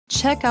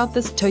Check out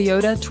this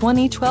Toyota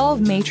 2012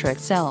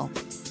 Matrix L.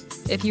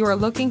 If you are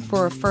looking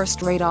for a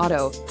first-rate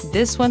auto,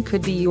 this one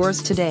could be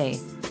yours today.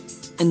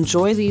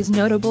 Enjoy these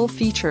notable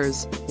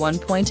features: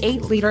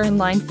 1.8-liter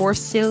inline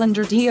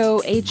 4-cylinder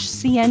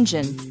DOHC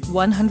engine,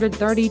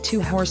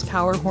 132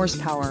 horsepower,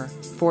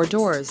 4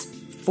 doors,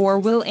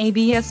 4-wheel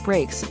ABS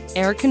brakes,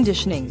 air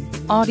conditioning,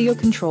 audio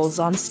controls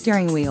on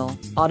steering wheel,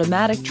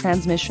 automatic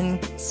transmission,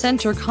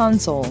 center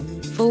console,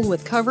 full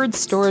with covered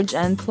storage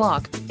and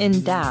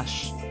clock-in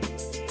dash.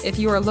 If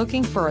you are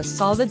looking for a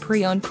solid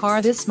pre-owned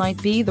car, this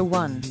might be the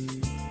one.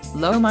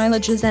 Low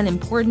mileage is an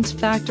important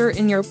factor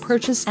in your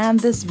purchase, and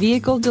this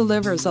vehicle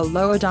delivers a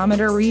low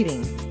odometer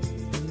reading.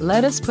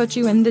 Let us put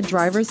you in the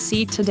driver's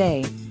seat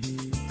today.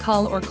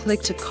 Call or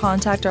click to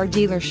contact our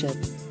dealership.